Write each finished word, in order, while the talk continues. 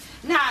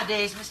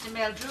Nowadays, Mr.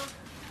 Meldrew,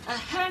 a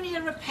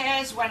hernia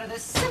repair is one of the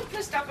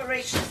simplest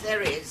operations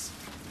there is.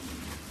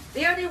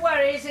 The only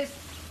worry is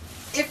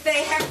if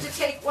they have to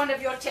take one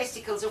of your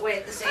testicles away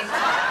at the same time.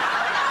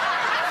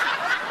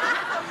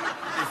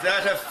 Is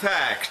that a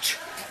fact?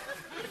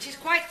 Which is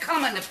quite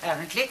common,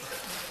 apparently.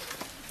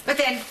 But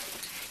then,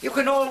 you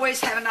can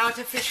always have an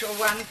artificial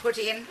one put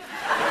in.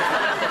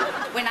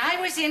 When I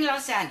was in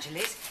Los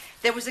Angeles,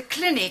 there was a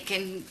clinic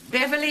in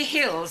Beverly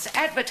Hills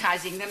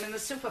advertising them in the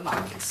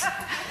supermarkets.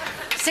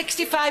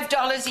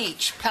 $65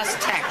 each, plus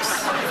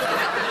tax.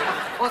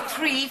 Or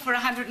 3 for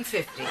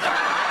 $150.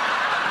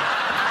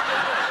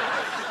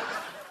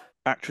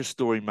 Actress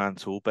Doreen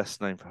Mantle,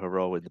 best known for her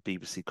role in the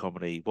BBC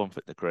comedy One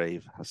Foot in the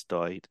Grave, has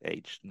died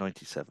aged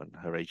 97,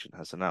 her agent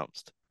has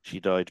announced. She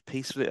died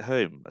peacefully at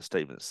home, a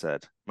statement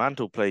said.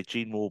 Mantle played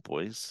Jean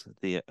Warboys,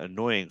 the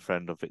annoying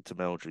friend of Victor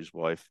Meldrew's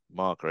wife,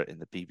 Margaret, in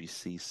the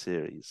BBC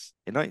series.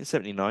 In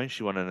 1979,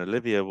 she won an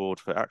Olivier Award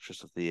for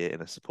Actress of the Year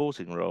in a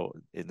supporting role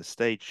in the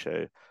stage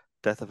show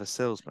Death of a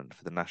Salesman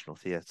for the National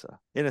Theatre.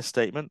 In a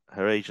statement,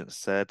 her agent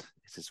said,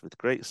 "It is with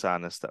great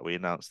sadness that we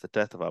announce the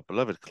death of our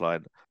beloved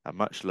client and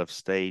much-loved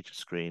stage,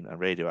 screen and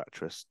radio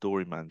actress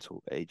Doreen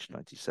Mantle, aged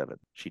 97.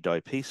 She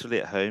died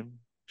peacefully at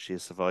home. She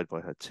is survived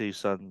by her 2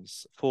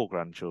 sons, 4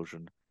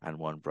 grandchildren and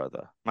 1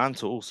 brother."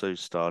 Mantle also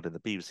starred in the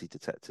BBC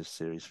detective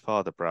series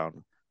Father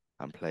Brown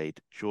and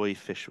played Joy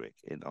Fishwick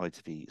in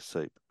ITV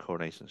soap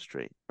Coronation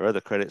Street. Her other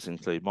credits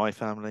include My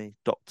Family,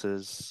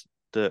 Doctors,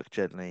 Dirk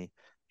Gently,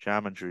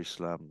 Jam and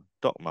Jerusalem,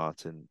 Doc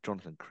Martin,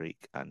 Jonathan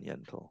Creek, and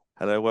Yentl.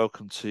 Hello,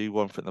 welcome to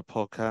One Foot in the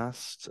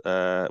Podcast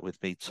with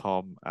me,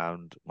 Tom,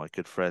 and my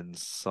good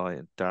friends, Si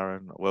and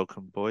Darren.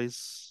 Welcome,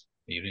 boys.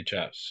 Evening,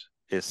 chaps.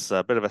 It's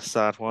a bit of a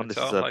sad one.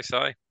 Hi,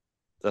 Si.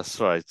 That's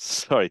right.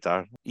 Sorry,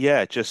 Darren.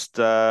 Yeah, just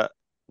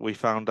we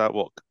found out,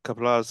 a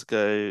couple of hours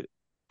ago,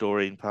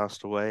 Doreen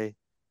passed away.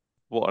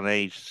 What an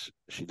age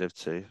she lived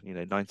to,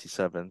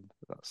 97.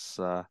 That's...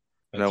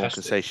 no one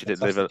can say she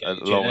didn't live a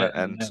long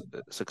and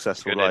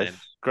successful life.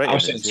 Innings. Great. I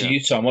was saying to you,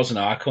 Tom, wasn't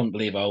I? I couldn't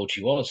believe how old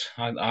she was.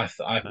 I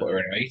put her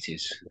in her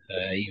 80s,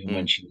 even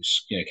when she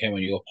was, came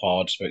on your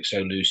pod, spoke so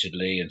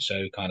lucidly and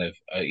so kind of,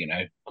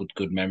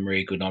 good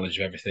memory, good knowledge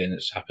of everything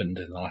that's happened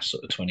in the last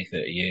sort of 20,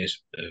 30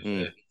 years of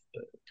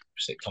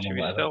sitcom or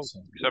whatever. So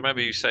I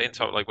remember you saying,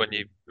 Tom, like when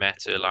you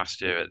met her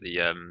last year at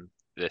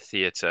the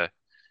theatre,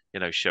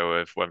 show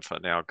of One Foot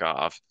in the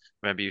Algarve.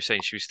 Remember you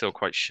saying she was still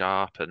quite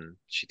sharp and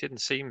she didn't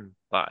seem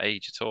that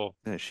age at all.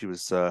 Yeah, she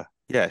was.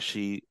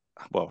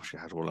 She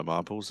had all her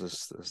marbles,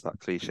 as that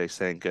cliche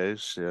saying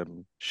goes.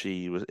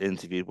 She was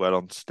interviewed well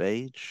on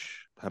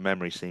stage. Her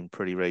memory seemed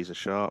pretty razor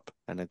sharp,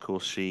 and of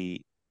course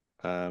she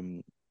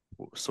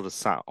sort of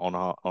sat on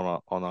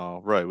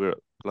our row.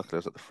 Luckily I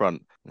was at the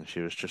front, and she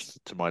was just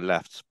to my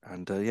left.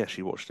 And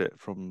she watched it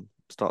from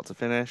start to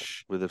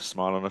finish with a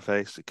smile on her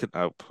face. It couldn't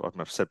help.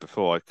 I've said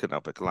before, I couldn't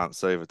help but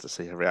glance over to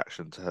see her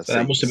reaction to her. So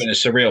that must have been a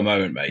surreal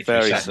moment, mate.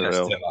 Very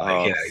surreal.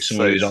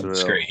 Someone who's on the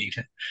screen.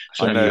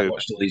 Someone I know. You've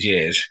watched all these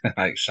years,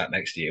 like sat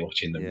next to you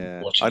watching them.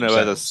 Yeah, watching I know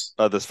themselves.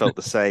 others felt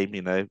the same.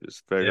 It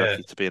was very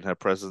lucky to be in her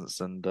presence,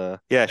 and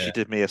she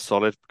did me a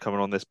solid coming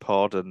on this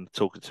pod and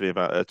talking to me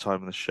about her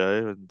time on the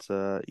show. And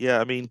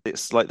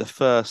it's like the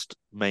first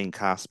main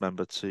cast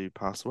member to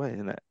pass away,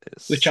 isn't it?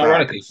 Which,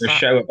 ironically, for a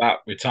show about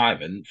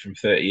retirement from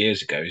 30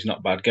 years ago, is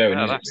not bad going,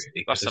 is it?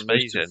 Really? That's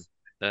amazing.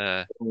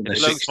 It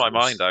blows my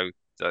mind out.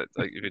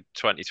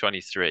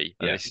 2023,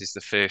 and this is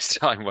the first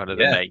time one of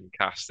the main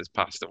cast has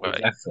passed away.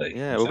 Exactly.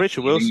 Yeah, well,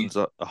 Richard Wilson's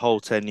a whole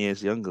 10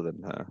 years younger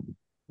than her.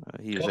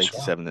 He was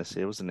 87 this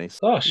year, wasn't he?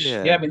 Gosh,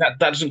 yeah. I mean that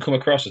doesn't come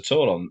across at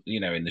all on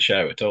in the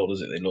show at all,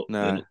 does it? They look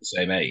the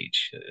same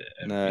age.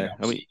 No,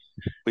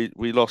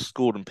 we lost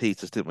Gordon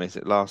Peters, didn't we? Is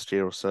it last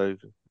year or so?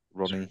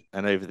 Ronnie,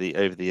 and over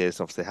the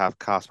years, obviously,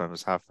 cast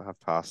members have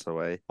passed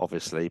away,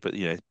 obviously, but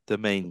the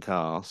main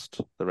cast,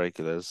 the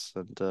regulars,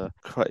 and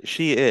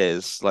she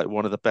is like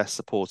one of the best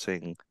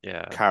supporting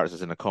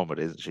characters in a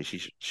comedy, isn't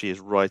she? She is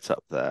right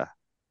up there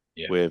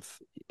with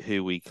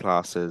who we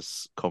class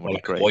as comedy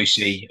greats.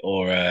 Boise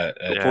or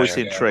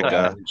Boise and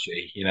Trigger,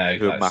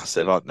 who are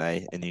massive, aren't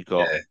they? And you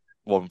got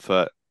One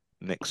Foot,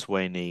 Nick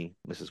Swaney,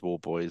 Mrs.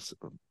 Warboys,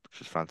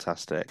 which is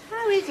fantastic.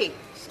 How is he?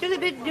 Still a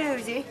bit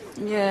dozy?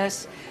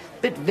 Yes,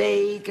 but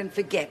vague and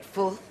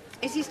forgetful.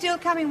 Is he still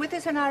coming with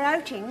us on our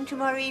outing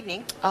tomorrow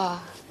evening? I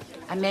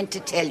meant to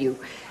tell you,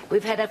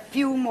 we've had a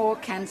few more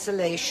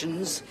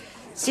cancellations.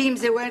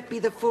 Seems there won't be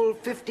the full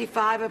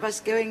 55 of us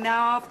going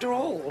now after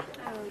all.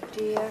 Oh,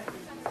 dear.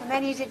 How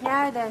many is it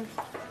now, then?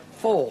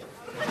 4.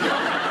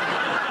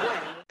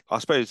 I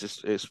suppose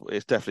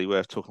it's definitely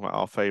worth talking about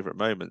our favourite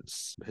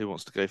moments. Who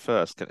wants to go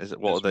first?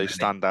 What are those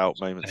standout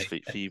moments for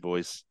you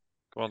boys?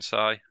 Go on, Si.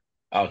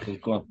 Oh,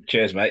 go on.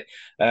 Cheers, mate.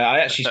 I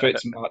actually spoke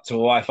to my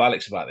wife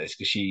Alex about this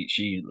because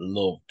she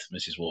loved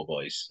Mrs.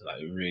 Warboys.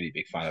 Like, a really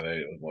big fan of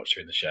her. Watched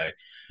her in the show,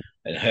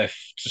 and her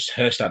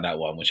standout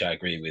one, which I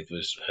agree with,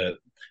 was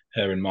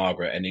her and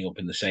Margaret ending up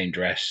in the same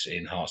dress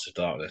in Hearts of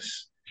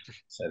Darkness.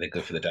 So they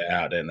go for the day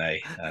out, don't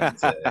they? And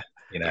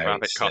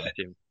rabbit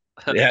costume.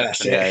 Yeah,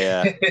 that's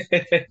Yeah,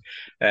 it.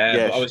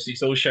 yeah, But obviously,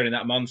 it's all shown in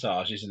that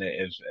montage, isn't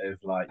it? Of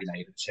like,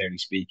 necessarily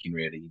speaking,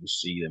 really, you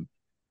just see them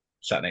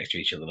sat next to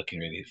each other, looking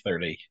really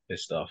thoroughly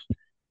pissed off.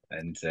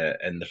 And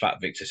the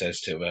fact Victor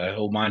says to her,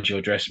 "Oh, mind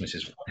your dress,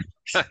 Mrs.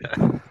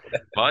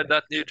 Mind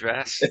that new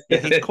dress. yeah.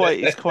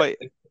 He's quite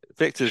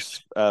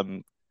Victor's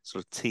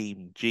sort of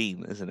team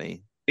Jean, isn't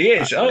he? He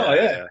is. Oh, Yeah,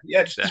 yeah, yeah,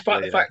 yeah. Despite the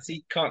definitely. Yeah. fact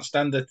he can't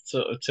stand her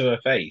to her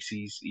face,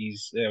 he's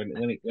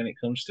when it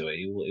comes to it,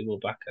 he will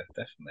back her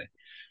definitely.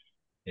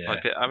 Yeah.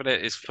 Like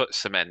having his foot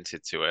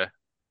cemented to her.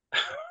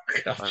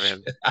 I Gosh.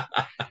 mean,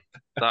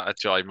 that'd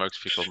drive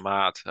most people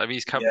mad. I mean,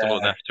 he's comfortable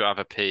Yeah. enough to have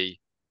a pee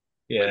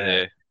with Yeah.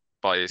 her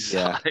by his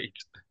Yeah. side.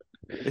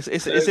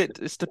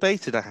 It's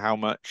debated how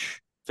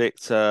much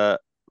Victor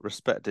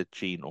respected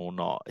Jean or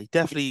not. He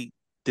definitely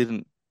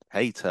didn't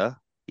hate her.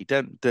 He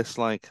didn't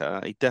dislike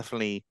her. He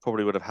definitely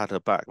probably would have had her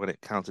back when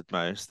it counted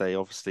most. They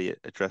obviously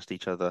addressed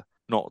each other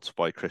not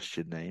by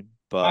Christian name,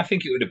 I but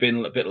think it would have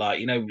been a bit like,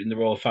 in the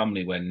royal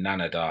family when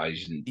Nana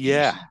dies and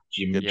yeah,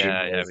 Jim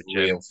Yeah, yeah, has with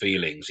Jim. real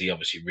feelings. He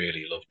obviously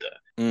really loved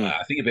her. mm,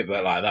 I think a bit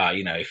like that,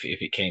 if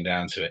it came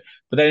down to it.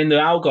 But then in the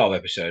Algarve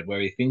episode where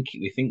we think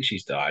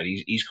she's died,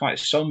 he's quite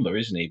somber,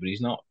 isn't he? But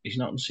he's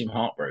not seem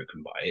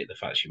heartbroken by it, the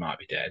fact she might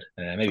be dead.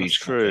 Maybe he that's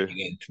just can't take true. it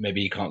in.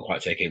 Maybe he can't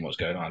quite take in what's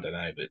going on. I don't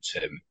know, but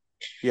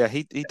Yeah,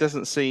 he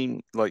doesn't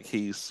seem like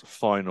he's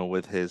final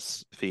with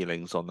his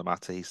feelings on the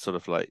matter. He's sort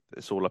of like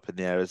it's all up in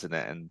the air, isn't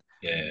it?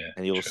 yeah,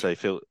 And he true.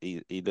 also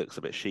he looks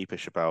a bit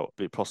sheepish about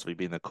possibly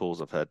being the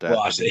cause of her Well, death.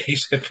 I And see.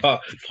 He's a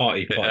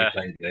party Yeah.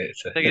 played it.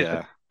 So. Thing is,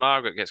 yeah,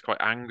 Margaret gets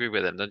quite angry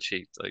with him, doesn't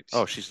she? Like,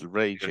 oh, she's she goes,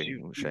 raging, "You,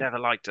 isn't you she? never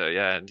liked her,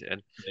 yeah." And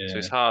so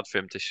it's Yeah. hard for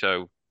him to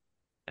show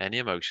any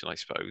emotion, I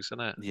suppose, isn't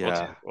it?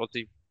 Yeah. What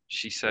did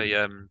she say?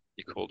 You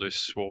called her a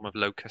swarm of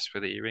locusts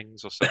with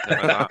earrings or something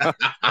like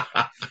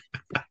that.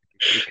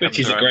 He Which comes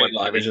is a around great once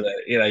a line, week isn't to it?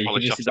 You can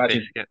polish just off the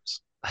imagine.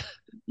 biscuits.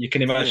 You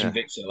can imagine Yeah.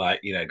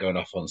 Victor going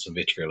off on some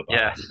vitriol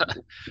about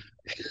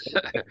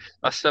Yeah,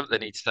 that's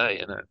something he'd say,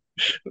 isn't it?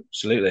 it.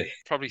 Absolutely.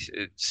 Probably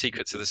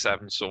Secrets of the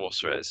Seven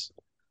Sorcerers.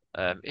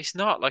 It's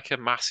not like a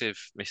massive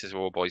Mrs.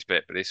 Warboys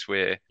bit, but it's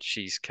where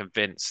she's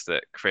convinced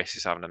that Chris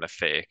is having an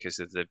affair because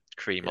of the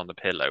cream Yeah. on the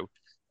pillow.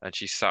 And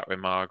she's sat with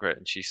Margaret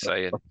and she's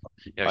saying,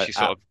 I she's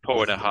sort of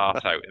pouring her absolutely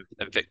heart out,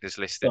 and Victor's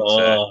listening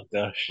to Oh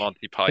gosh.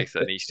 Monty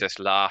Python. He's just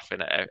laughing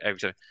at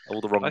everything.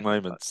 all the wrong I,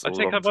 moments, I all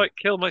the think I wrong. might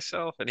kill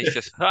myself. And he's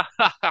just, ha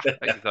ha ha.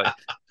 He's like,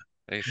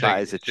 and you think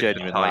That is a it's just the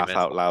genuine laugh timing.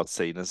 out loud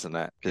scene, isn't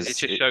it? Because it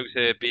just shows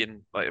her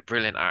being like a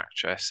brilliant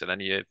actress, and then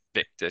you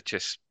Victor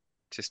just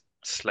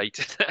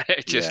slating her,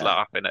 just yeah.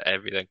 laughing at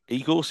everything.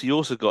 You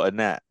also got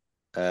Annette,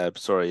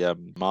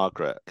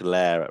 Margaret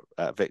glare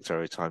at Victor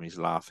every time he's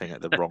laughing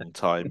at the wrong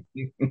time.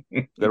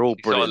 They're all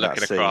She's sort of brilliant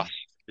that looking scene. across.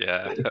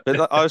 Yeah.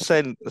 But I was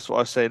saying that's what I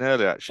was saying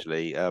earlier.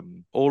 Actually,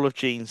 all of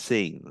Jean's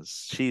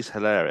scenes, she's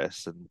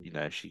hilarious,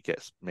 and she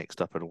gets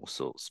mixed up in all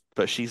sorts.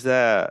 But she's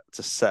there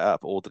to set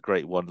up all the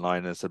great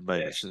one-liners and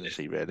moments, isn't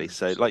she? Really.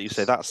 So, like you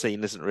say, that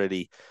scene isn't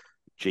really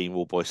Jean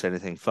Warboy say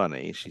anything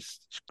funny. She's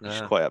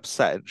Yeah. quite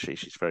upset, isn't she?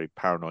 She's very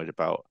paranoid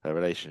about her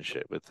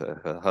relationship with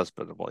her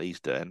husband and what he's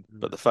doing.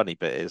 But the funny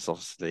bit is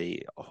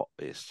obviously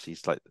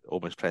she's like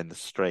almost playing the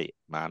straight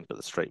man, but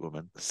the straight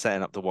woman,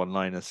 setting up the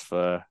one-liners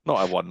for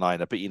not a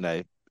one-liner, but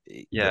Yeah.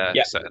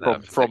 Yeah. Setting it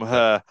up for from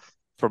Victor.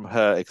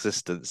 her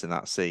existence in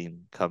that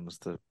scene comes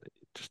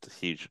just a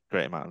huge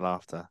great amount of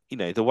laughter.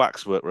 The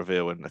waxwork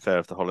reveal in Affair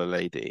of the Hollow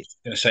Lady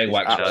Gonna say is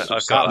wax.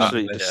 I've got that.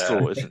 absolutely Yeah.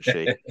 distraught, isn't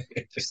she?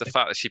 Just the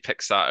fact that she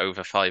picks that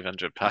over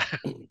 £500.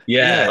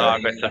 Yeah.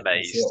 Margaret's Yeah,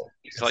 amazed.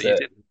 She's like, you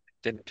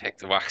didn't pick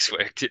the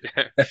waxwork, did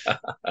you?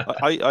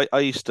 I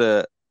used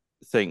to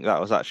think that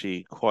was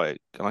actually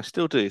quite, and I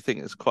still do think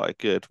it's quite a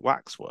good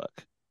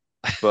waxwork,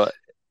 but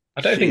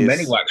I don't she think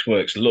many is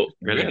waxworks look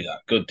Brilliant. really that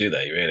good, do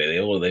they? Really, they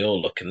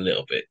all look a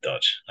little bit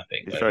dodge. I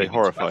think she's when very we mix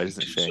horrified, back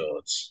isn't two she?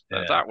 swords.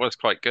 Yeah. That was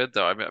quite good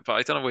though. I mean, but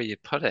I don't know where you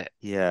put it.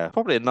 Yeah,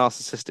 probably a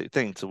narcissistic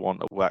thing to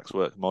want a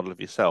waxwork model of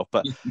yourself.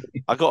 But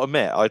I got to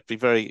admit, I'd be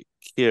very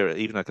curious,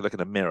 even if I could look in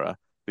a mirror,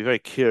 be very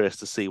curious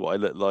to see what I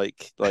look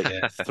like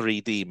Yeah.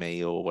 3D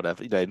me or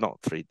whatever.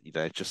 Not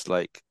 3D, just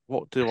like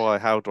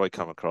how do I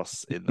come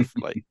across in the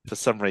like for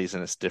some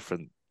reason it's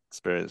different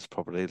experience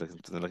probably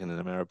looking in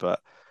the mirror, but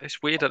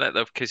It's weird, isn't it,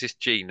 though, because it's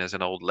Jean as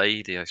an old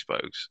lady, I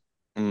suppose.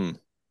 mm,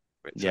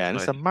 Which I yeah, and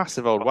don't it's know. a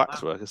massive old What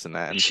waxwork, isn't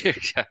it? And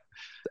yeah,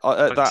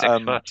 at like that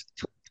 6 foot.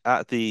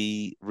 at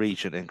the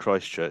Regent in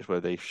Christchurch where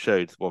they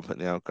showed one foot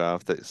in the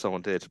Algarve that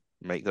someone did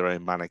make their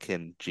own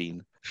mannequin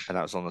Jean, and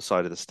that was on the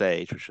side of the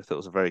stage, which I thought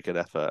was a very good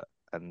effort.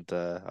 And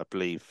I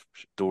believe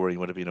Doreen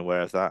would have been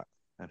aware of that.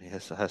 I mean,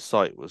 her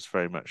sight was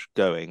very much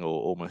going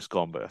or almost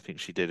gone, but I think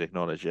she did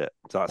acknowledge it.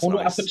 So that's Well,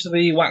 what nice. happened to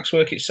the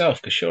waxwork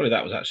itself? Because surely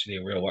that was actually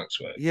a real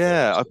waxwork.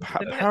 Yeah,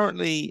 Didn't it?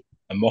 apparently,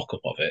 A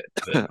mock-up of it.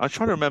 But I'm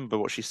trying to remember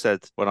what she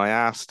said when I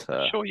asked I'm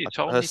her. sure you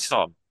told Her, me,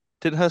 Tom.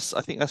 I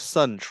think her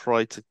son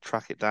tried to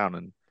track it down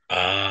and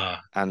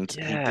ah, he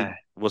Yeah,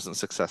 wasn't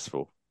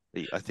successful.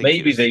 I think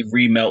Maybe they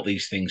remelt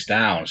these things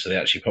down, so they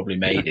actually probably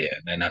made it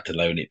and then had to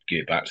loan it,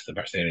 give it back to the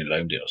person. They only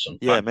loaned it or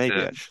something. Yeah, maybe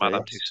actually.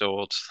 Madame Two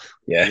Swords.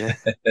 Yeah.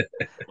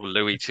 Or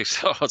Louis Two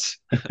Swords.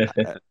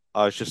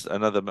 I was just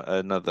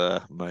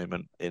another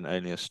moment in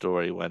Only a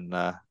Story when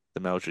the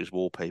Meldrews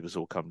wallpapers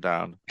all come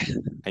down,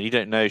 and you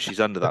don't know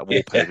she's under that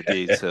wallpaper, do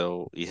you,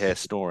 till you hear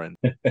snoring.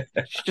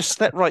 She just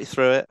slept right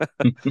through it.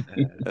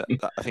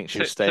 I think she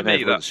was staying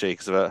over, wasn't she,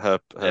 because of her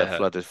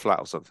flooded flat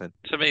or something.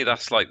 To me,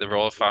 that's like the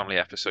Royal Family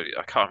episode.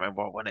 I can't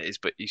remember what one it is,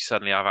 but you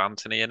suddenly have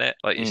Anthony in it.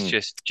 Like it's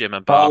just Jim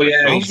and Barbara.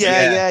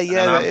 Yeah.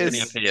 That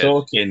is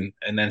talking,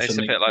 and then it's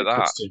suddenly a bit like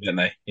that. Don't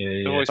they?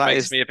 It always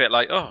makes me a bit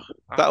like, oh,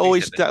 that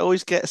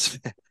always gets.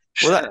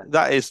 Well,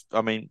 that is.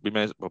 I mean, we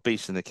may as well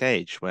Beast in the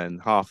Cage when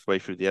halfway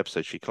through the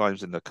episode she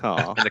climbs in the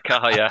car. In the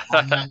car, yeah.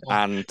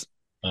 And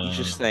you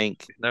just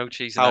think, no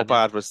cheese. How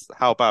bad was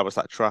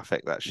that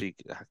traffic that she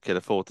could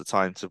afford the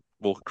time to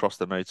walk across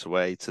the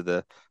motorway to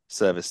the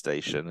service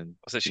station? And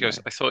so she goes,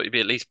 I thought you'd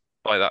be at least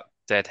by that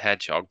dead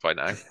hedgehog by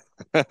now.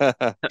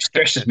 It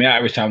stresses me out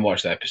every time I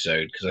watch that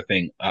episode because I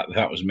think if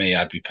that was me,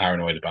 I'd be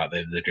paranoid about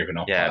the driven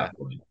off. Yeah. By that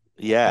point.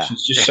 Yeah.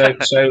 She's just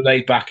so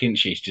laid back, isn't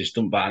she? She just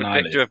don't bat an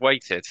eyelid. Victor have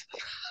waited.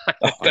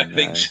 I don't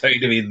think so.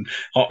 He'd have been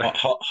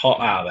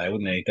hot out there,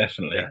 wouldn't he?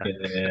 Definitely.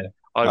 Yeah.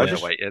 I would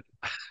have waited.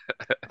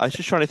 I was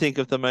just trying to think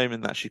of the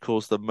moment that she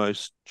caused the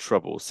most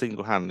trouble,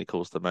 single-handedly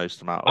caused the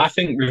most amount of... I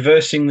think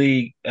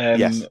reversing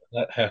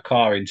her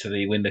car into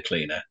the window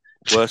cleaner.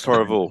 Worst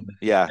horrible.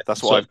 Yeah,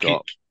 that's what I've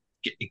got.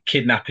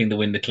 Kidnapping the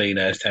window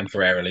cleaners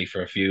temporarily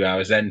for a few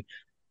hours, then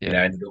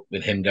ended up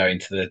with him going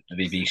to the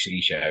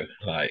BBC show.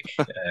 Like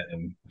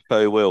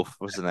Bo Wilf,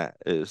 wasn't it?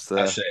 It was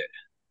that's it.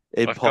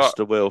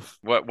 Imposter Wilf.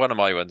 One of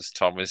my ones,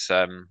 Tom, was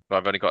I've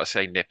only got to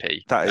say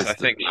Nippy. I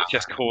think it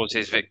just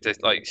causes Victor,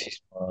 like she's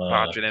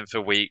badgering him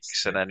for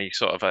weeks, and then he's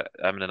sort of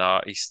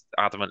he's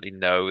adamantly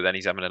no, then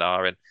he's and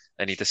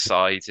then he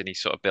decides and he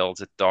sort of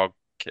builds a dog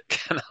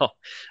kennel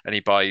and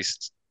he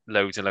buys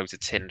loads and loads of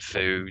tin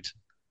food.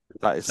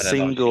 That is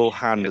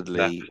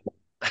single-handedly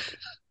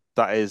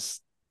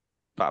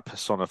that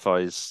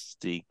personifies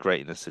the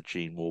greatness of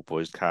Gene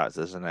Warboys'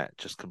 character, isn't it?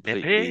 Just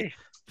completely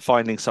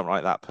finding something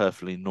like that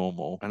perfectly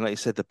normal. And like you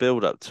said, the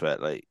build up to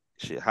it, like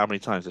how many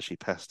times does she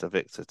pester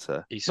Victor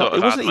to? It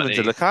wasn't even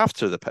to look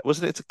after the pet,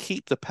 wasn't it? To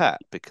keep the pet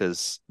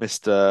because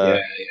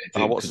Mr.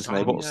 What's his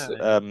name?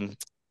 Ellsbury?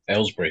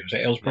 Was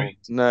it Ellsbury?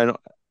 No,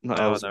 not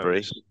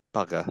Ellsbury.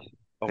 Bugger.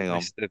 Hang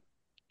on. Mr.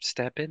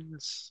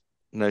 Stebbins.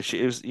 No, it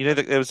was. You know,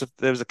 there was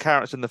a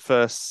character in the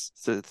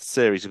first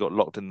series who got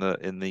locked in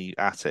the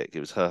attic. It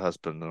was her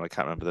husband, and I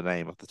can't remember the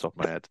name off the top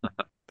of my head.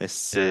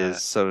 Mrs.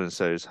 So and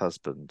so's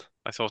husband.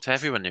 I thought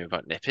everyone knew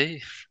about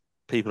Nippy.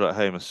 People at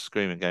home are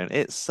screaming, going,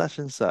 "It's such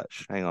and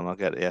such." Hang on, I'll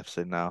get the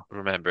episode now.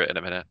 Remember it in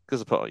a minute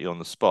because I put you on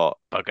the spot.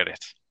 Bugger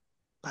it.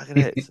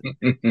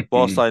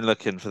 Whilst I'm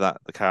looking for the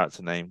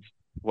character name,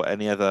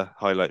 any other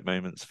highlight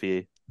moments for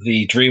you?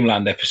 The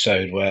Dreamland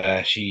episode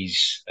where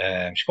she's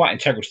quite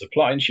integral to the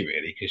plot, isn't she,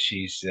 really? Because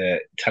she's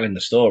telling the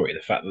story.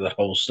 The fact that the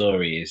whole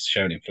story is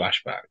shown in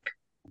flashback,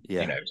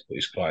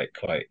 it's quite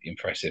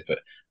impressive. But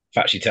the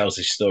fact she tells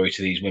this story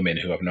to these women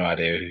who have no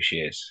idea who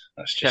she is,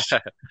 that's just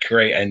a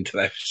great end to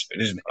the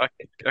episode, isn't it?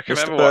 I can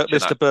remember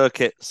Mr.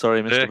 Burkett.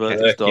 Sorry, Mr.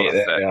 Burkett's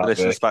daughter.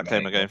 Listeners back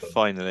home are going,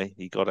 finally,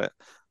 he got it.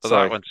 So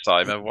that one, Simon, I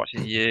remember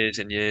watching years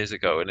and years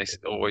ago, and it's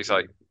always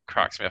like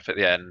cracks me up at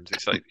the end.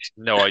 It's like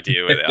no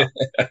idea where they are.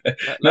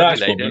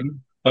 Nice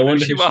woman. I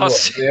wonder she who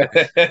was.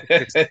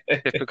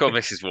 Typical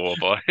Mrs.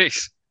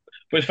 Warboys.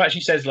 But in fact,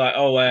 she says like,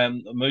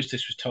 most of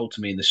this was told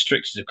to me in the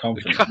strictest of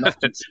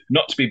confidence,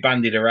 not to be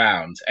bandied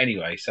around.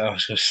 Anyway, so I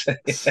was just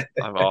saying,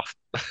 I'm off.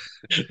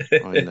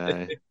 I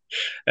know.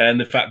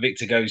 And the fact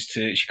Victor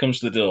she comes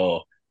to the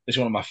door. This is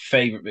one of my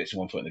favourite bits in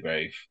One Foot in the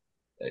Grave.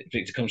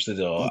 Victor comes to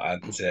the door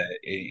and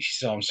she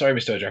says, "I'm sorry,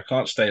 Mr. Oger, I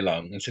can't stay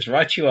long." And says,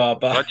 "Right you are,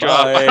 bye."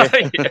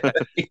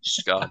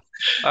 God.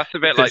 That's a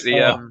bit like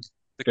the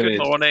good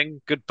morning,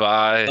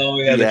 goodbye.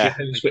 Oh yeah, that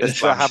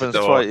happens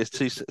twice. It's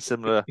two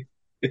similar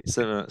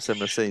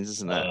scenes,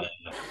 isn't it?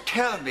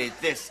 Tell me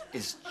this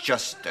is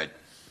just a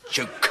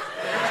joke.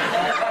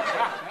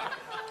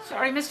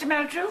 Sorry, Mr.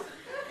 Meldrew.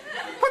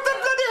 What the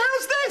bloody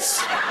hell's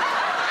this?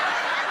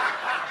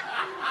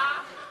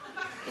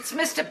 It's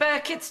Mr.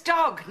 Burkett's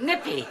dog,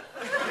 Nippy.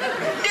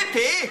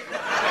 Nippy?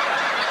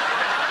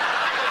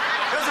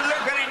 Doesn't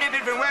look very nippy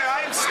from where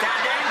I'm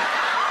standing.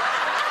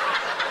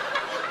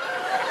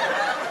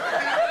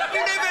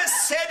 You never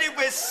said it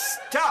was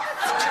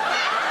stuffed.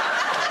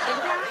 Did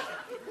I?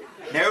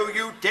 No,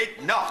 you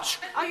did not.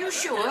 Are you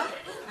sure?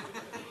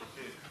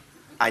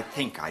 I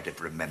think I'd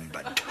have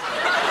remembered.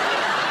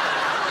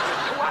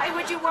 Why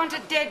would you want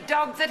a dead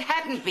dog that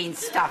hadn't been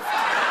stuffed?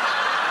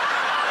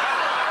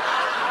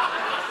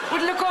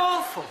 Would look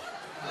awful.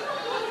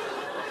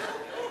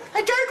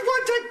 I don't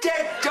want a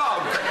dead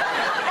dog.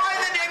 Why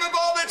in the name of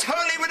all that's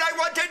holy would I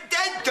want a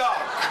dead dog?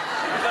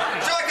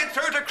 So I can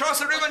throw it across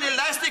the room on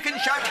elastic and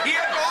shout,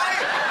 "Here, boy!"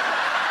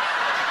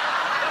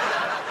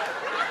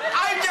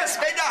 I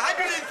just spent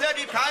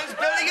 £130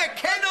 building a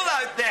kennel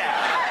out there.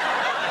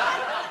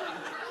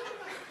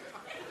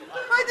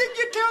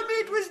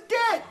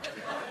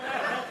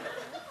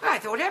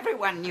 thought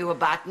everyone knew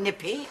about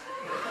Nippy.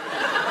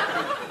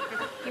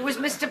 He was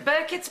Mr.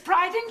 Burkitt's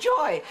pride and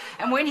joy,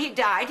 and when he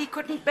died, he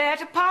couldn't bear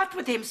to part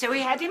with him, so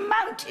he had him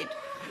mounted.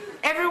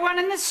 Everyone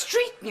in the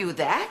street knew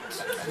that.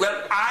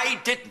 Well, I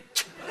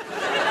didn't.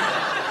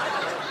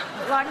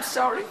 Well, I'm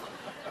sorry.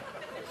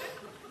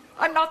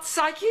 I'm not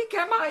psychic,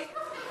 am I?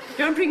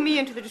 Don't bring me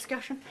into the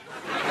discussion.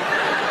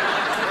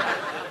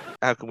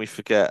 How can we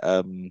forget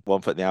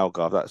One Foot in the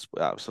Algarve?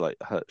 That was like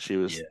her. She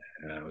was. She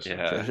was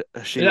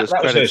that was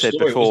her credited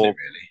story, before. wasn't it,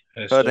 really?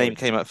 Her story. name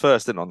came up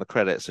first, didn't it, on the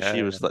credits, so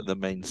she was like the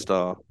main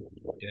star.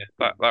 Yeah,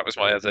 that was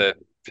my other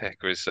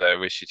pick was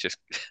where she just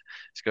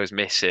she goes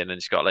missing and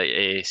she's got like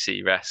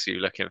AC rescue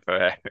looking for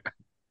her.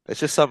 It's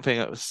just something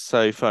that was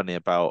so funny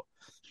about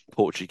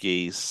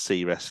Portuguese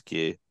sea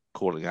rescue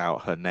calling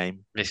out her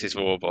name. Mrs.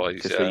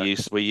 Warboys.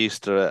 Because we're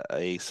used to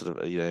a sort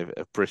of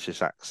a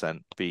British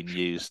accent being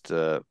used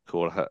to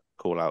call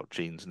out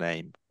Jean's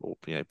name, or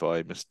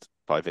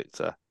by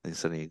Victor. And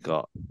suddenly you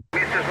got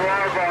Mrs.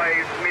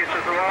 Warboys,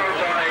 Mrs.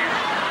 Warboys.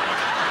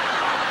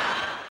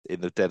 in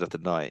the dead of the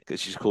night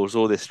because she caused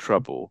all this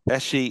trouble.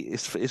 Actually,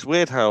 it's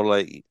weird how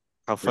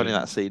funny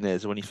that scene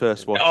is when you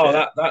first watch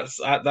it.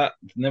 That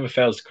never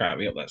fails to crack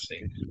me up. That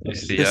scene.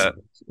 It's the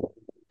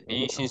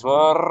Mrs.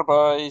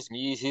 Warboys,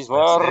 Mrs.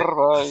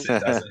 Warboys.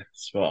 That's it.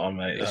 Spot on,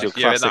 mate. It's your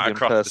Hearing classic that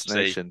across the sea.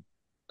 impersonation.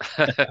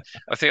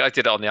 I think I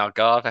did it on the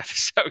Algarve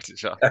episode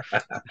as well.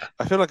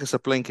 I feel like it's a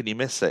blink and you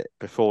miss it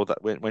before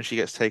that when she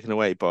gets taken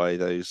away by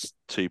those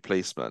two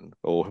policemen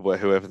or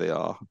whoever they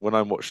are. When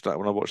I watched that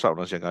when I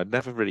was young, I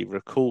never really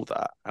recall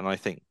that, and I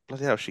think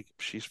bloody hell,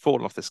 she's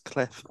fallen off this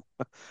cliff.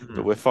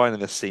 But we're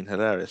finding this scene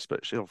hilarious.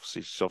 But she's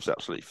obviously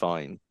absolutely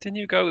fine. Didn't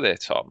you go there,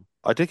 Tom?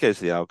 I did go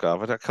to the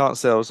Algarve. I can't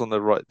say I was on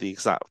the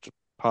exact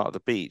part of the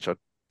beach. I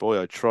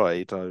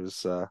tried. I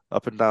was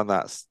up and down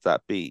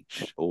that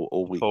beach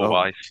all week Poor long.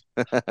 wife.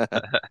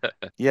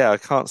 Yeah, I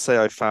can't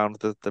say I found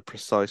the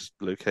precise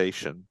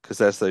location because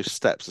there's those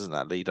steps, isn't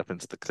that, lead up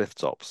into the cliff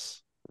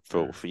tops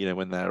for when they're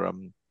when they're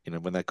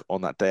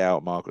on that day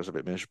out. Margaret's a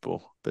bit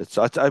miserable. But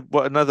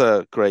what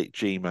another great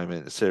G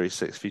moment in Series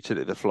 6,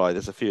 Futility of the Fly.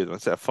 There's a few of them.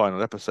 It's a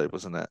final episode,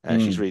 wasn't it?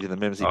 And she's reading the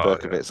Mimsy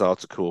Berkovitz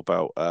article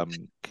about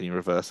can you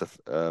reverse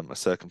a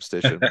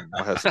circumcision?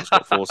 My husband's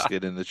got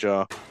foreskin in the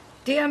jar.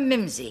 Dear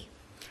Mimsy,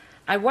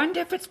 I wonder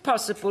if it's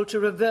possible to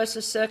reverse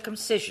a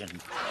circumcision.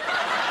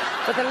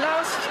 For the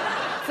last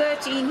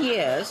 13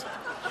 years,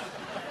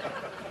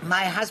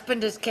 my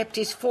husband has kept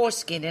his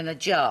foreskin in a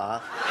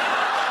jar.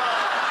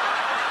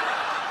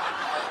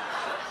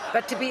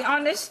 But to be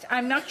honest,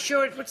 I'm not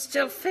sure it would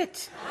still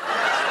fit.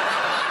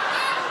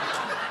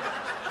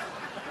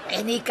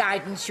 Any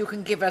guidance you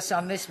can give us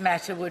on this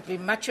matter would be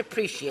much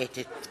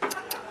appreciated.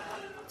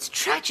 It's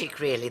tragic,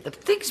 really, the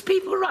things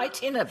people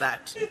write in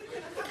about.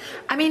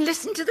 I mean,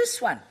 listen to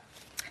this one.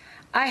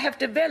 I have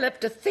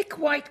developed a thick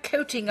white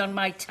coating on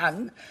my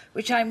tongue,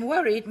 which I'm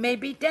worried may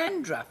be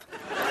dandruff.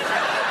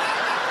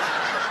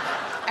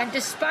 And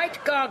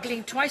despite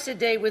gargling twice a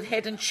day with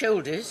Head and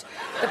Shoulders,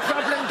 the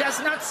problem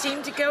does not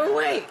seem to go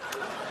away.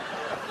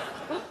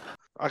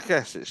 I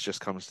guess it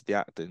just comes to the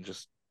acting,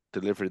 just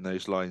delivering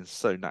those lines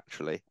so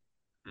naturally,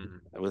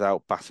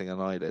 without batting an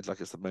eyelid,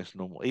 like it's the most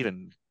normal.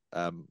 Even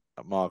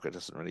Margaret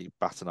doesn't really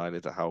bat an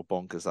eyelid at how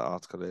bonkers that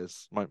article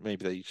is.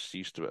 Maybe they're just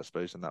used to it, I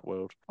suppose, in that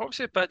world. What was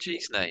your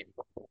budgie's name?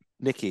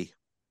 Nikki,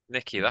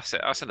 that's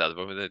it. That's another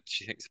one where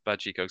she thinks the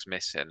budgie goes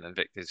missing and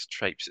Victor's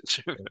traipsing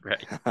through the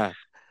rain.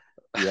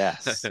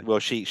 Yes. Well,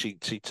 she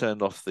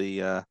turned off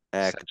the air.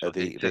 Central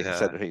The heating,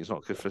 central heating is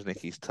not good for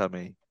Nikki's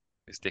tummy.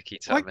 It's Dicky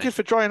tummy, Quite good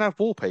for drying out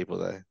wallpaper,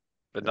 though.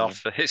 but not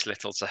for his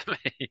little tummy.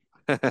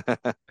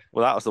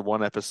 Well, that was the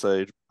one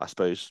episode. I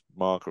suppose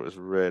Margaret was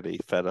really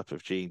fed up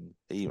of Jean.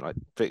 Even like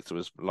Victor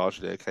was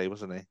largely okay,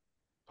 wasn't he?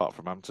 Apart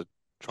from having to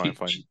try and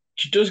find.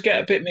 She does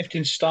get a bit miffed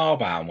in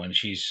Starbound when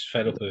she's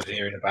fed up of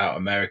hearing about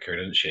America,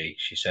 doesn't she?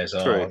 She says,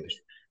 True.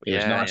 It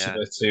was nice of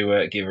her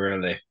to give her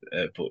a lift,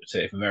 but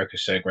if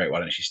America's so great, why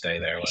don't she stay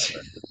there or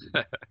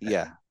whatever?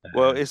 Yeah.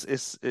 Well,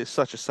 it's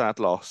such a sad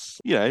loss.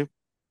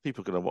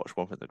 People are going to watch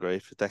One Foot in the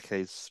Grave for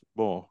decades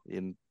more.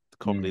 In the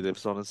comedy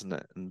lives on, isn't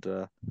it? And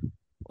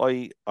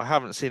I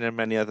haven't seen her in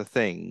many other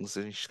things,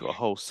 and she's got a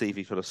whole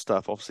CV full of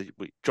stuff. Obviously,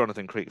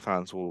 Jonathan Creek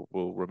fans will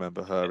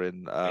remember her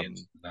in name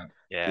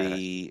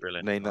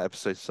that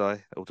episode, Si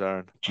or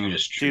Darren.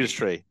 Judas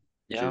Tree.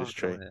 Judas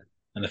Tree.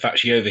 And the fact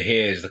she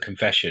overhears the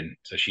confession,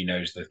 so she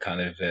knows the kind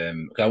of.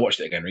 I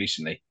watched it again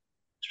recently.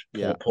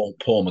 Yeah. Paul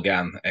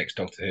McGann,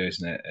 ex-Doctor Who,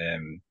 isn't it?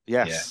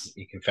 Yes.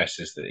 Yeah, he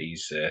confesses that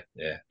he's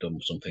done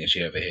something, and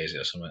she overhears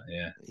it or something.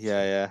 Yeah.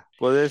 Yeah.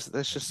 Well, there's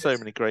just so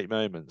many great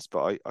moments,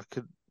 but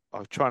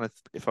I'm trying to.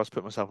 If I was to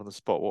put myself on the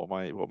spot, what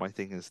am I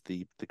thinking is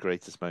the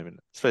greatest moment?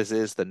 I suppose it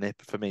is the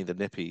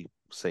Nippy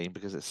scene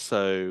because it's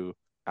so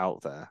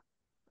out there.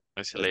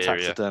 It's The hilarious.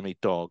 taxidermy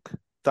dog.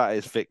 That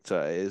is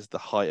Victor. It is the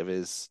height of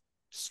his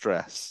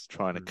stress,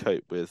 trying to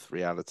cope with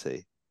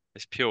reality.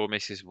 It's pure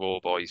Mrs.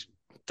 Warboys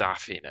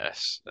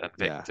daffiness and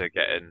Victor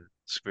getting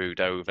screwed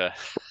over.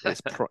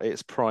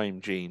 It's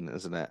prime Gene,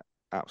 isn't it?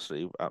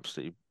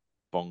 Absolutely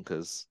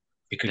bonkers.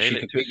 Because Nail she it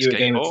could to beat you at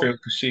Game of skateboard. Trivial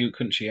Pursuit,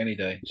 couldn't she? Any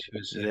day. She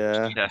was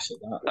Yeah. genius at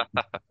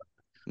that.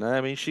 No,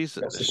 I mean she's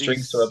That's the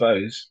strings to her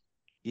bows.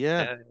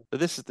 yeah. Yeah. But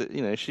this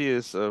is she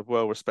is a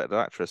well-respected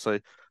actress. I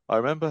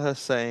remember her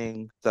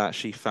saying that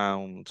she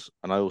found,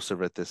 and I also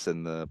read this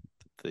in the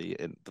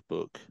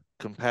book,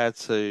 compared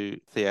to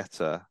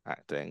theatre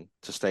acting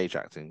to stage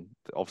acting,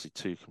 obviously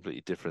two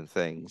completely different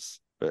things.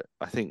 But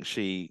I think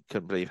she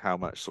couldn't believe how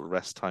much sort of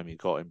rest time you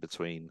got in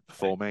between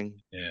performing.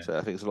 Yeah. So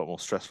I think it's a lot more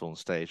stressful on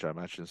stage, I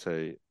imagine.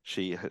 So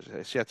she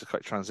had to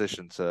quite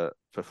transition to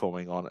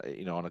performing on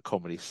on a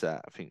comedy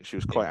set. I think she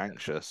was quite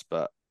anxious,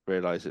 but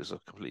realised it was a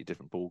completely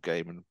different ball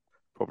game and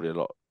probably a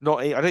lot.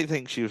 Not, I don't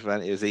think she was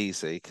meant it was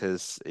easy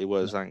because it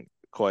was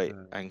quite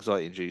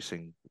anxiety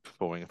inducing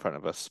performing in front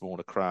of a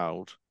smaller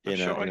crowd in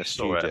a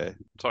studio.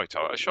 Sorry,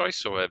 Tom. I'm sure I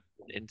saw an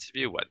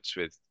interview once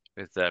with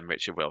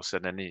Richard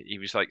Wilson, and he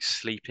was like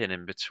sleeping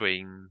in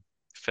between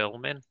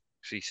filming.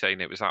 So he's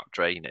saying it was that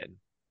draining.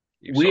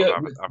 You We sort of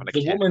having a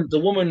kid. the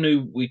woman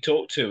who we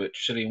talked to at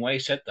Cillian Way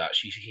said that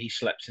he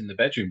slept in the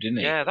bedroom, didn't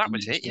he? Yeah, that He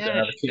was it. used to go Yeah, and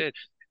have a she kip. did.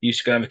 He used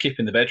to go and have a kip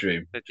in the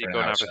bedroom Did for you an go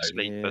and hour or have a so.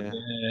 sleep? And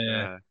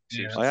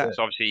Yeah,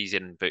 so obviously he's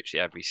in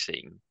virtually every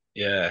scene.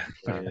 yeah.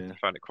 I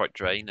found it quite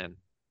draining.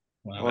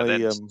 Wow. But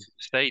then I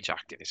stage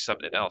acting is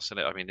something else, and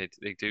I mean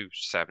they do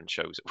 7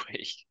 shows a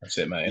week. That's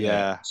it, mate.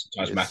 yeah,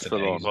 Sometimes it's full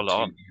on. matinees. Full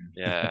on.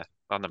 Yeah,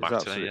 on the It's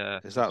matinee. Yeah,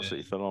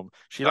 absolutely full on.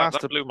 She that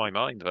lasted. blew my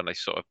mind when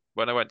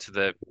when I went to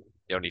the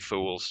Only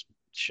Fools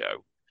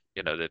show.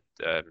 The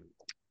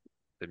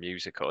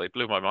musical. It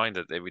blew my mind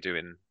that they were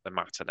doing the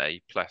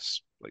matinee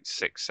plus like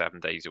 6-7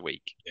 days a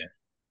week. Yeah.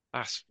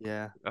 That's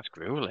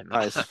grueling.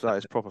 That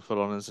is proper full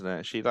on, isn't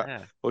it? She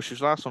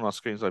was last on our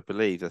screens, I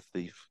believe, at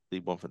the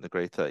one from the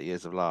Great 30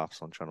 Years of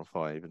Laughs on Channel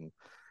 5, and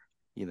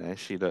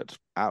she looked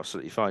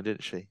absolutely fine,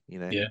 didn't she?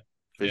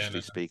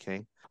 Visually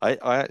speaking. I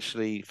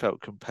actually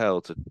felt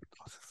compelled to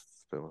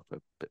feel a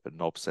bit of a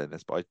knob saying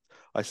this, but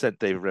I sent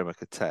David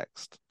Remnick a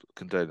text,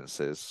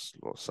 condolences.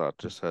 Sad,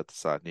 just heard the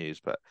sad news,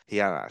 but he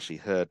hadn't actually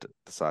heard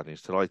the sad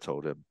news till I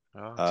told him.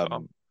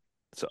 So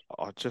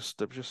I'm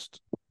just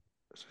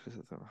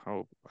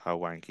how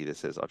wanky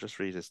this is. I'll just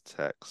read his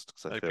text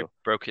because I feel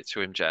broke it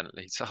to him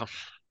gently, Tom.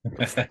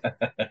 The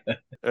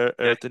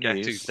Guess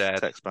news. who's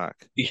dead? Text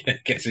back. Yeah,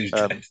 guess who's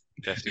dead?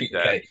 Guess who's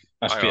dead? Okay.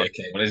 Must Hang be on.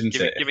 okay, well, isn't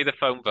it? Give me the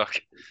phone book.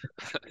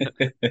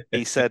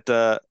 He said,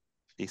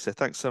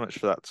 thanks so much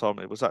for that, Tom.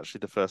 It was actually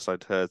the first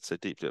I'd heard, so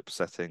deeply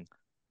upsetting.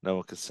 No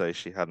one could say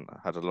she hadn't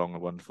had a long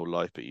and wonderful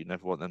life, but you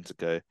never want them to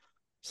go.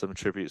 Some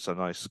tributes and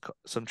nice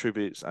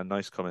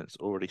comments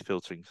already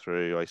filtering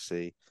through, I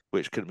see,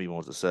 which couldn't be more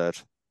absurd.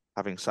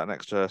 Having sat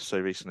next to her so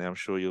recently, I'm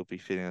sure you'll be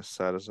feeling as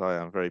sad as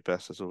I am. Very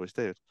best, as always,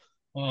 David.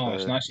 Oh,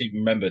 it's nice you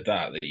remembered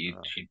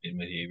she'd been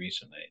with you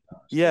recently.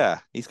 Yeah,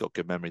 he's got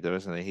good memory though,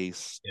 isn't he? He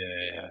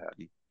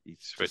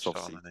switched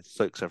obviously on,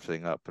 soaks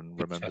everything up and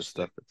remembers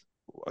stuff.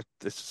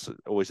 This is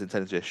always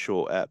intended to be a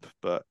short ep,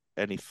 but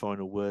any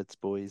final words,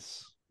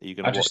 boys? Are you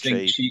going to watch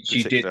think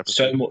she did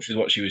episode? So much with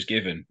what she was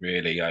given,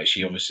 really. Like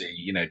she obviously,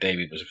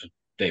 David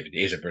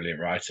is a brilliant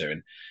writer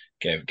and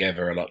gave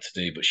her a lot to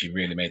do, but she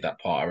really made that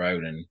part her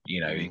own, and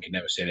you can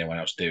never see anyone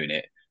else doing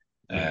it.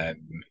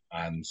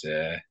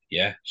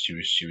 She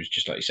was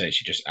just like you say,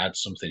 she just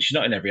adds something. She's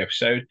not in every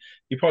episode.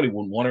 You probably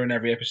wouldn't want her in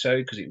every episode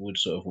because it would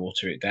sort of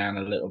water it down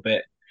a little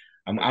bit.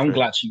 I'm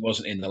glad she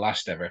wasn't in the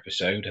last ever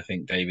episode. I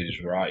think David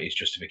is right. His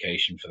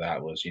justification for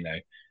that was, you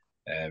need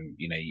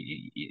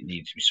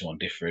to be someone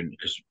different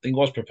because the thing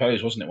was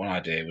proposed, wasn't it? One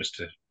idea was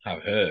to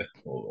have her,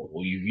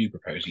 or you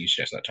proposed. You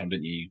suggested that time,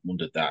 didn't you? You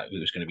wondered that it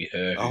was going to be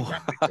her who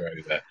ran Victor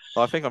over.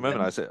 I think I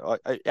remember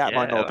that. That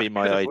might not have been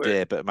my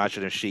idea, but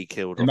imagine if she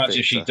killed. Imagine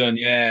if she'd done,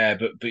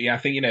 but yeah, I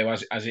think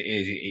as it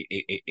is,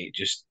 it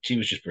just she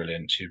was just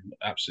brilliant. She was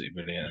absolutely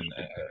brilliant and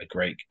a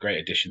great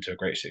addition to a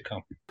great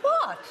sitcom.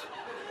 What?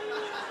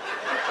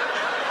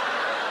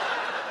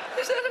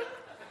 Is that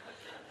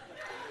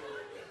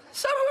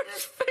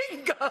someone's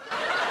finger?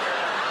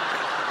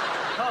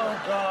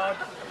 Oh, God.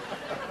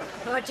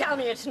 Oh, tell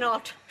me it's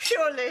not.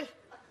 Surely.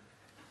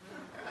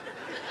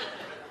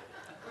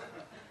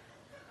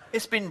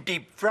 It's been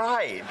deep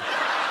fried.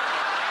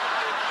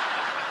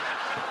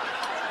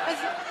 I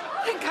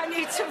think I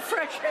need some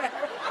fresh air.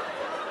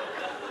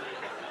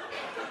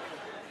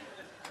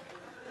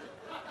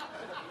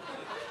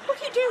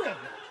 What are you doing?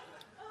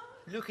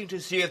 Looking to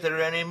see if there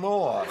are any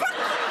more. But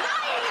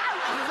lying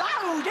out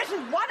loud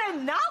isn't one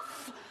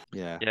enough?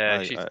 Yeah,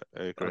 I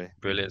agree.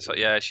 Brilliant. So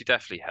yeah, she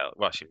definitely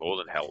she more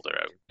than held her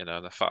own.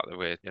 And the fact that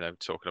we're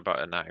talking about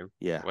her now,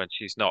 when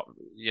she's not,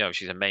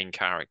 she's a main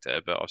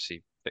character, but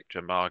obviously Victor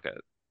and Margaret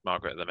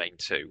are the main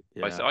two.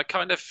 Yeah. I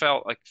kind of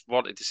felt like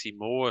wanted to see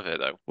more of her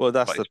though. Well,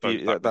 that's the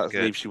beauty. That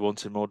leaves you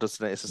wanting more,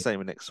 doesn't it? It's the same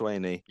with Nick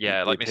Swaney.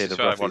 Yeah, like Mrs.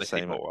 Swaney, I want to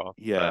see more.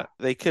 Yeah,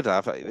 they could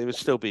have. It would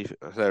still be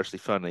hilariously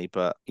funny,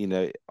 but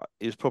it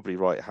was probably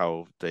right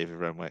how David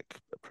Renwick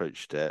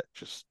approached it.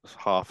 Just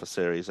half a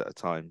series at a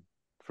time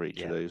for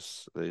each of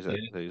those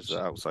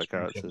outside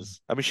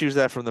characters. I mean, she was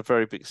there from the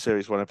very big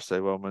series 1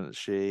 episode one, wasn't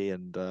she?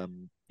 And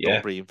Don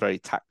being very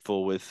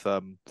tactful with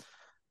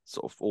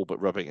sort of all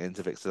but rubbing it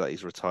into Victor that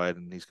he's retired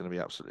and he's going to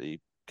be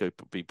absolutely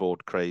be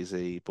bored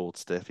crazy, bored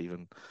stiff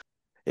even.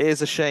 It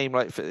is a shame,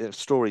 like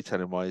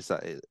storytelling wise,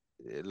 that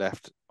it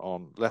left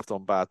on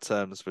bad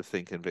terms with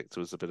thinking Victor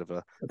was a bit of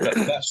a.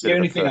 That's the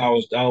only thing I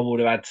would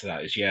have added to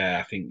that is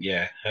I think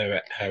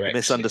her exit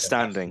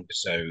misunderstanding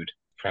episode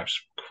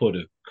perhaps could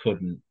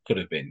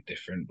have been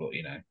different, but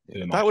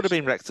that would have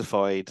been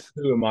rectified.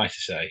 Who am I to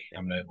say?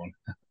 I'm no one.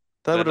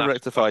 That would have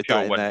rectified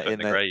that in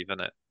the grave, isn't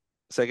it?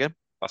 Say again.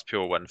 That's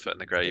pure one foot in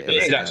the grave.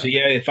 Exactly.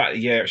 Yeah. In fact,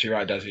 actually,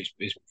 right.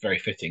 It's very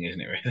fitting,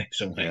 isn't it? Really, in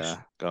some ways.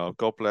 Yeah.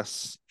 God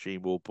bless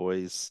Gene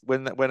Warboys.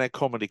 When a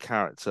comedy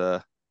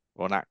character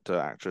or an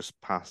actress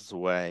passes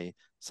away,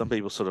 some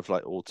people sort of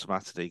like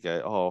automatically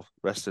go, "Oh,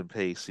 rest in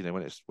peace."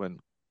 When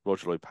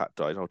Roger Lloyd Pat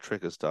died,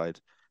 Trigger's died.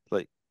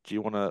 Like, do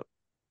you want to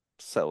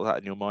settle that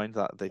in your mind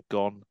that they've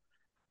gone?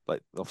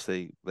 Like,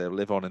 obviously they'll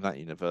live on in that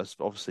universe,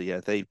 but obviously,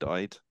 they've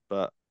died.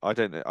 But I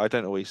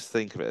don't always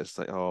think of it as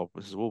like, oh,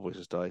 Mrs. Warboys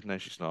has died. No,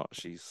 she's not.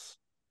 She's,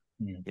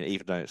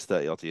 even though it's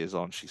 30 odd years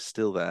on, she's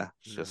still there.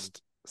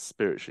 Just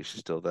spiritually,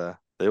 she's still there.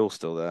 They're all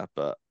still there.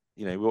 But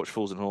we watch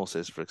Fools and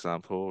Horses, for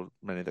example.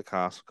 Many of the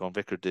cast have gone.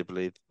 Vicar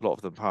Dibley, a lot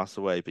of them passed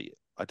away, but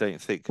I don't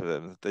think of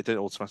them. They don't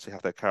automatically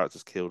have their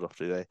characters killed off,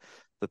 do they?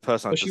 The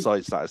person that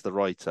decides that is the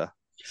writer.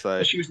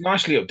 So she was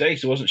nicely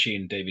updated, wasn't she,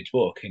 in David's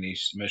book, in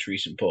his most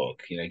recent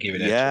book? Giving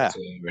her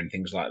Twitter and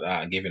things like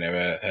that, and giving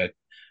her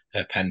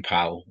her pen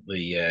pal,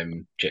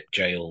 the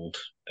jailed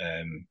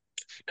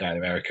guy in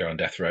America on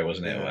death row,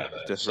 wasn't it? Or whatever.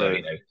 Death row,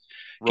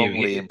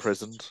 wrongly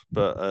imprisoned,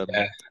 but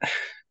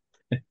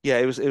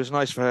it was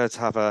nice for her to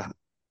have a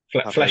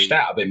fleshed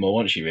out a bit more,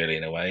 wasn't she? Really,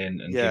 in a way, and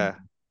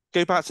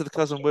Go back to the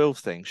Cousin Will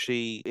thing.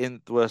 She, in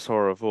The Worst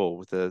Horror of All,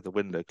 with the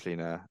window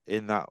cleaner,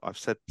 in that, I've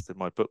said in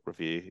my book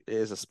review, it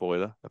is a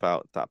spoiler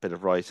about that bit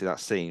of writing, that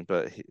scene,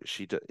 but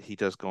he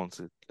does go on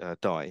to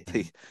die,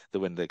 the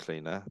window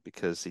cleaner,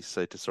 because he's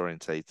so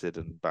disorientated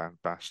and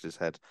bashed his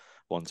head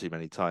one too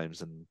many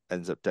times and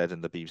ends up dead in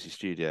the BBC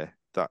studio.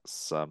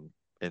 That's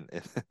in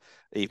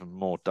even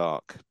more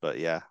dark, but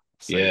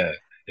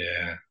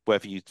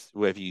whether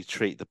you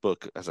treat the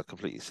book as a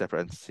completely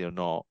separate entity or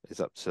not is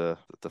up to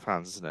the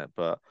fans, isn't it?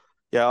 But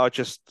I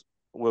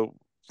will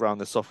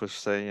round this off with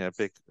saying a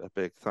big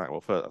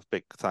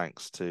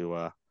thanks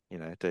to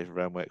David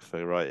Renwick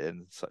for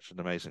writing such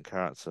an amazing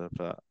character.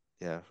 But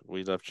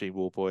we love Gene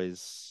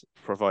Warboys,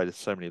 provided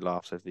so many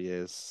laughs over the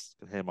years.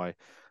 I can hear my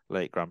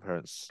late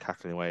grandparents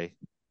cackling away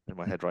in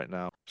my head right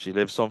now. She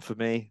lives on for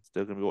me.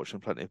 Still going to be watching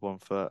plenty of One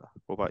Foot.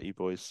 What about you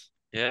boys?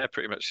 Yeah,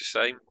 pretty much the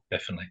same.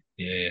 Definitely.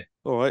 Yeah.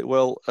 All right.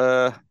 Well,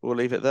 we'll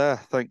leave it there.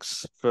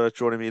 Thanks for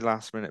joining me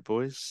last minute,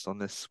 boys, on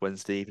this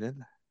Wednesday evening.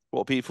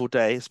 What a beautiful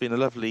day. It's been a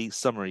lovely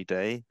summery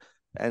day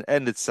and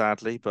ended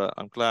sadly, but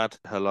I'm glad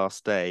her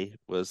last day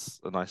was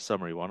a nice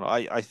summery one.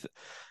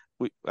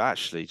 We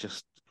actually,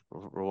 just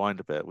rewind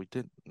a bit.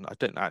 I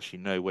don't actually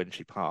know when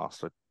she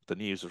passed. The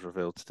news was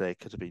revealed today.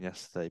 Could have been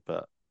yesterday,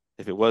 but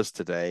if it was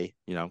today,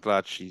 I'm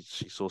glad she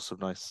saw some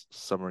nice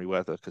summery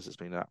weather, because it's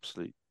been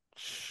absolute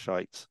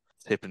shite.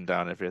 Tipping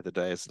down every other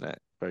day, isn't it?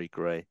 Very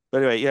grey.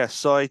 But anyway,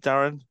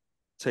 Darren,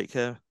 take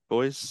care,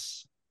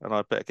 boys, and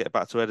I better get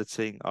back to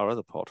editing our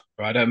other pod.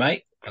 Righto,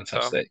 mate.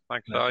 Fantastic.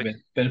 Thanks,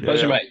 been a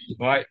pleasure, mate.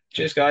 Right,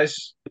 cheers,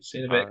 guys. See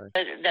you in a bit.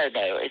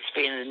 No, it's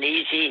been an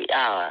easy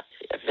hour.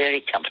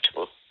 Very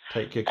comfortable.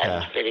 Take good care.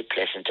 And a very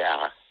pleasant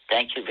hour.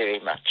 Thank you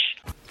very much.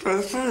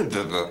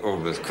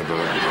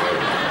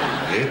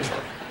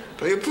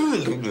 But you probably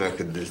look back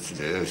at this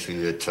today, a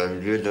few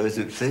times you realize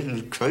that Satan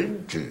was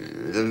trying to.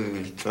 Then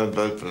we turned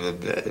back from the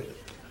bed.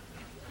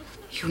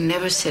 You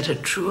never said a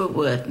truer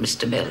word,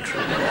 Mr.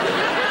 Meldrew.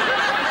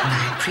 And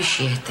I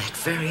appreciate that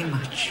very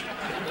much.